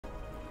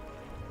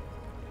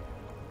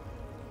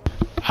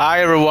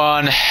Hi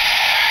everyone,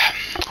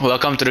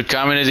 welcome to the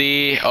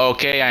community.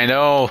 Okay, I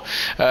know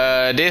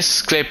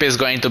this clip is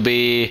going to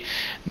be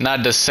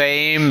not the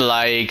same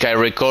like I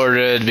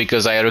recorded,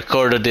 because I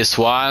recorded this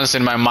once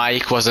and my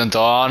mic wasn't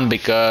on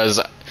because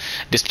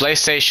this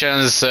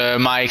PlayStation's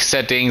mic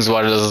settings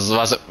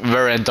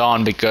weren't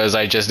on because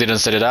I just didn't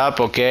set it up.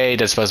 Okay,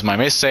 that was my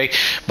mistake.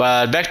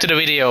 But back to the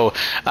video.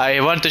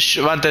 I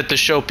wanted to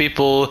show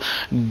people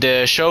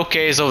the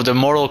showcase of the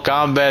Mortal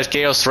Kombat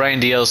Chaos Reign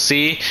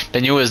DLC,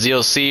 the newest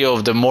DLC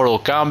of the Mortal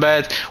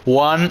Kombat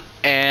 1,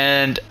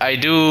 and I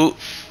do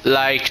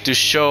like to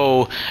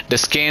show the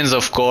skins,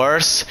 of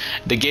course,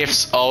 the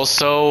gifts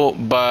also,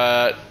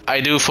 but I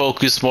do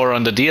focus more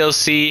on the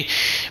DLC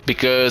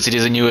because it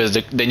is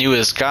the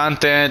newest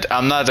content.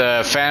 I'm not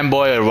a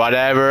fanboy or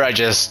whatever, I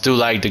just do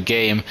like the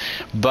game.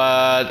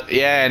 But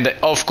yeah, and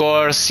of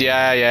course,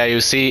 yeah,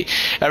 you see,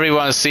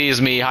 everyone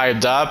sees me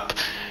hyped up.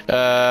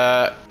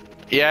 Yeah,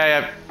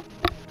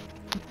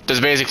 that's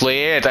basically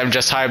it. I'm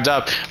just hyped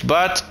up.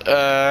 But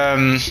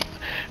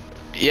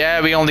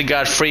yeah, we only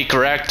got 3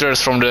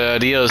 characters from the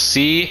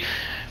DLC,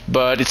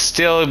 but it's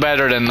still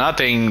better than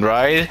nothing,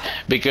 right?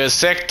 Because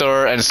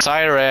Sector and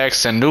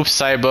Cyrex and Noob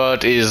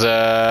Saibot is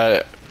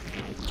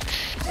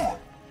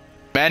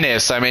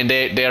menace. I mean,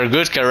 they are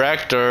good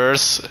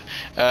characters.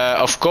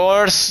 Of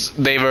course,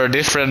 they were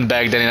different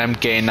back then in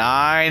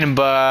MK9,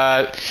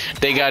 but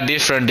they got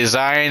different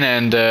design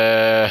and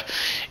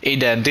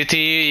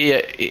identity.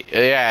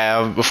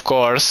 Yeah, of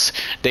course,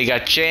 they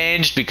got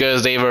changed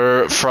because they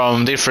were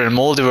from different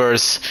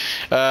multiverse.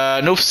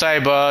 Noob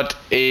Saibot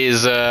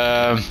is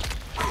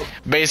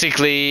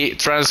basically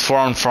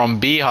transformed from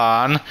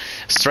Bihan,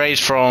 straight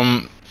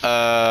from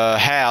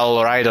hell,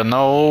 or I don't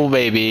know,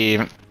 maybe.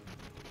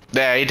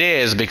 There it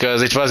is,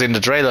 because it was in the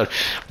trailer.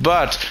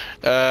 But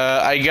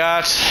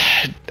I'm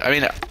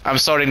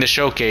starting the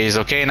showcase,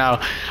 okay?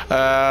 Now,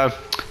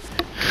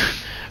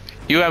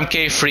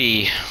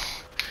 UMK3.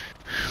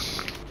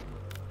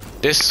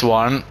 This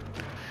one.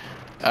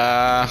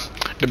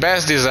 The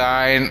best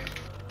design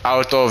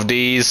out of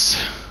these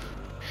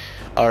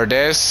are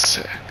this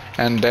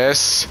and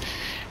this.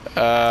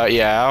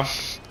 Yeah.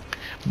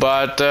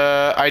 But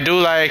I do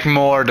like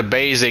more the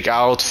basic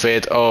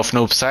outfit of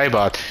Noob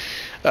Saibot.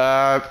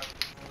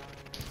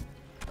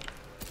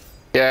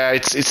 Yeah,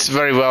 it's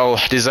very well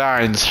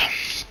designed.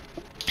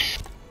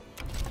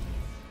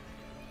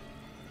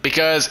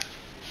 Because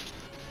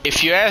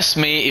if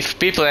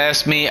people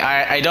ask me,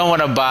 I don't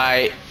want to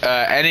buy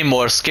any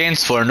more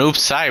skins for Noob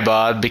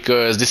Saibot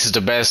because this is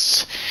the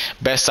best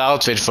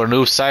outfit for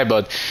Noob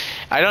Saibot.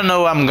 I don't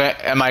know am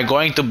I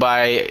going to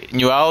buy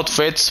new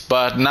outfits,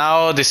 but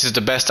now this is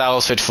the best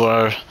outfit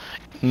for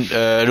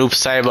Noob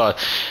Saibot.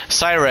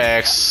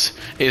 Cyrex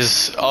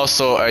is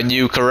also a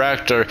new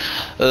character,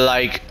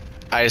 like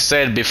I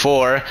said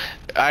before.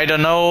 I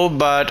don't know,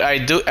 but I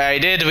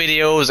did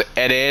videos,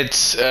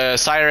 edits.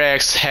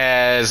 Cyrex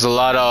has a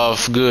lot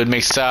of good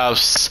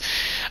mix-ups,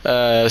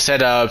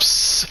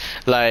 setups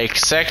like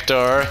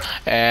Sector,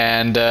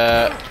 and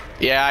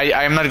yeah,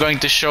 I'm not going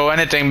to show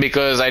anything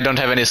because I don't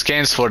have any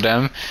skins for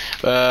them.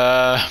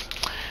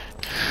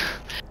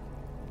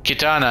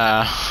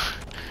 Kitana.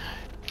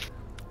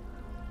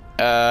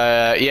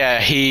 Yeah,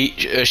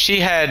 she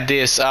had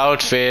this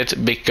outfit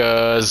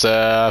because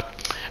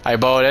I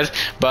bought it,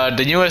 but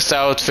the newest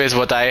outfits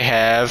what I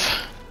have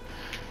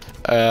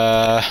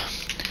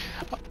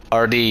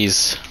are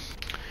these.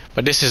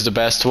 But this is the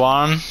best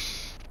one,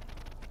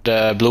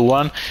 the blue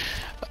one.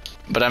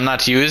 But I'm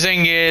not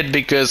using it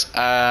because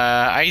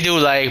I do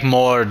like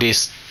more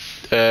this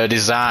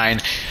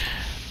design.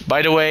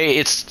 By the way,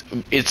 it's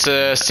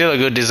still a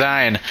good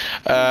design.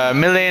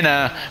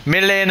 Milena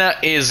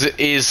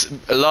is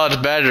a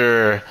lot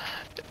better.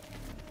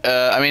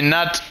 I mean,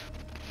 not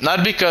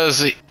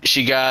because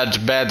she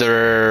got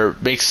better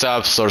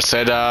mix-ups or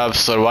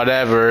setups or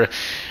whatever,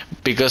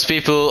 because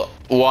many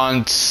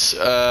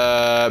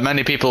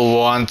people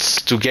want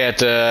to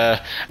get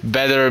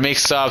better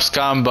mix-ups,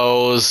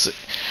 combos,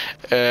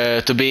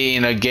 to be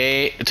in a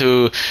game,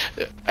 to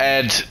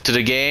add to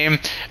the game,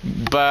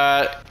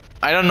 but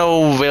I don't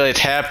know will it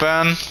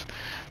happen.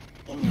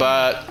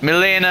 But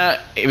Milena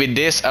with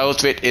this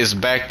outfit is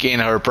back in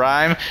her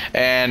prime,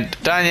 and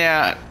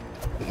Tanya,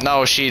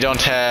 now she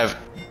don't have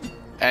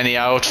any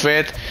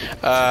outfit.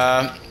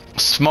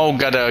 Smoke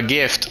got a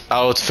gift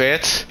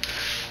outfit.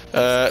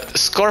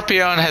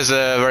 Scorpion has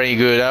a very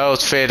good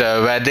outfit,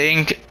 a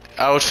wedding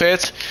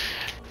outfit.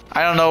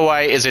 I don't know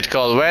why is it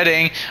called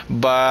wedding,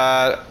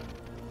 but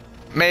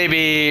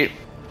maybe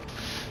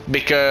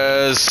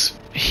because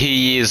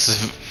he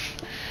is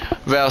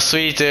well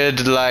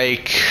suited,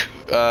 like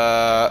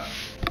I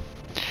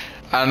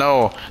don't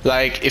know,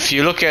 like if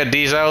you look at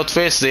these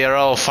outfits, they are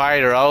all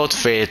fighter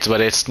outfits,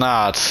 but it's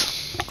not.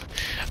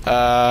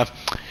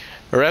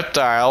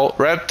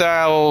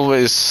 Reptile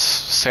is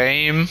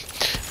same.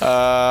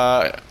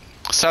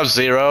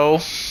 Sub-Zero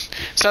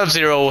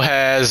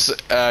has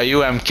a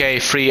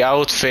UMK3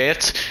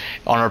 outfit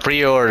on a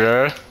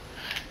pre-order.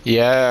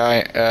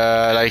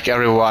 Yeah, like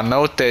everyone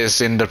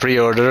noticed in the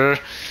pre-order.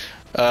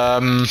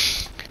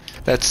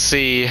 Let's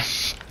see.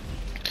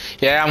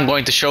 Yeah, I'm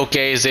going to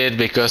showcase it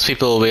because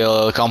people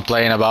will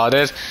complain about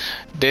it.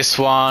 This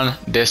one,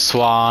 this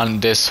one,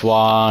 this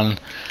one,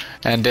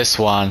 and this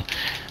one.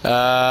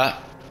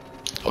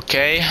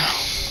 Okay.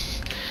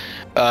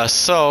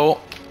 So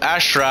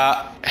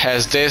Ashra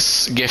has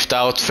this gift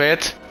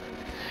outfit.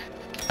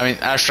 I mean,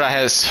 Ashra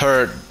has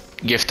her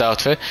gift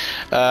outfit.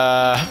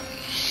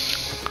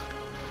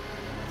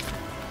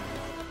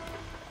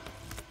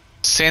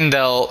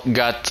 Sindel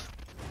got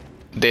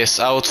this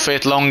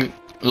outfit long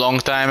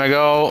time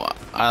ago.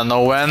 I don't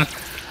know when.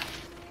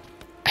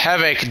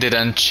 Havoc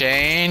didn't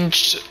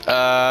change.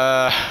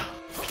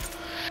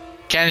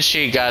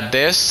 Kenshi got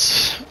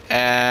this,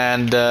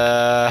 and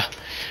yeah,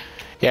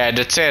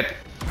 that's it.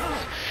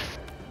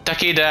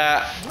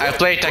 Takeda, I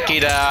play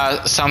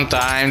Takeda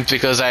sometimes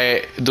because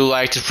I do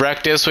like to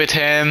practice with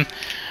him.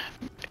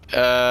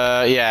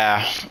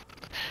 Yeah,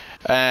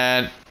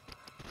 and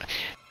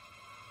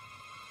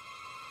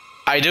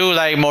I do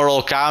like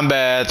Mortal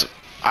Kombat.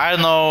 I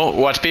don't know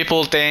what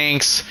people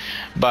thinks,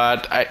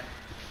 but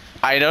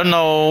I don't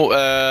know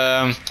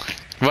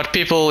what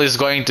people is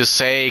going to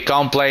say,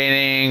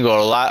 complaining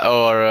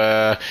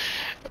or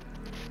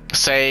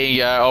saying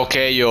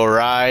okay, you're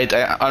right.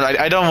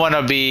 I don't want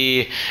to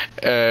be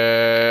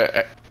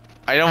I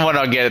don't want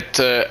to get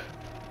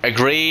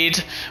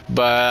agreed,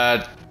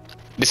 but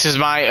this is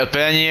my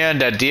opinion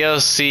that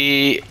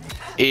DLC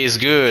is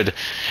good.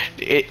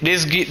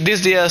 This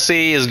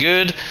DLC is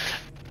good.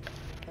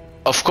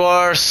 Of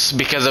course,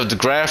 because of the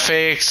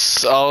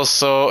graphics,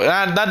 also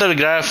not the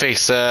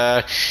graphics.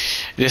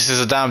 This is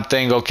a dumb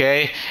thing.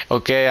 Okay,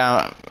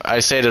 I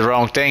say the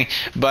wrong thing,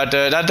 but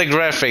not the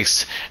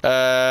graphics.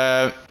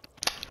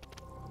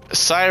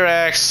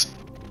 Cyrax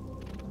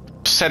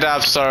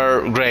setups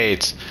are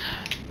great.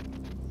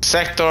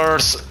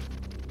 Sectors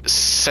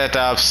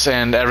setups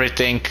and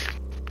everything.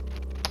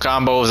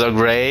 Combos are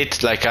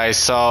great, like I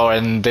saw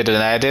and did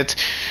an edit.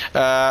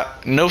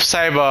 Noob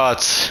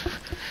Saibot.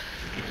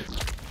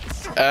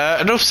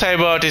 Noob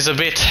Saibot is a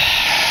bit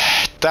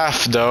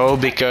tough though,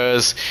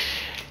 because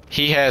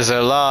he has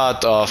a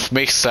lot of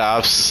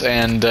mix-ups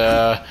and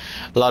a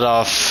lot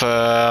of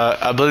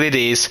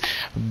abilities,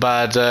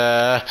 but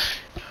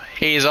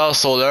he is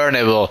also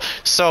learnable.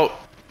 So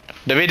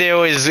the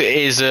video is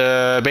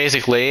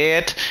basically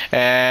it,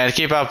 and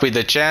keep up with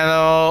the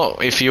channel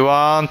if you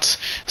want.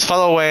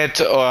 Follow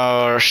it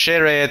or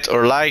share it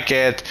or like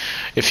it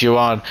if you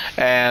want,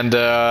 and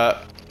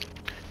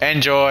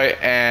enjoy,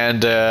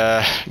 and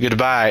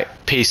goodbye,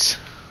 peace.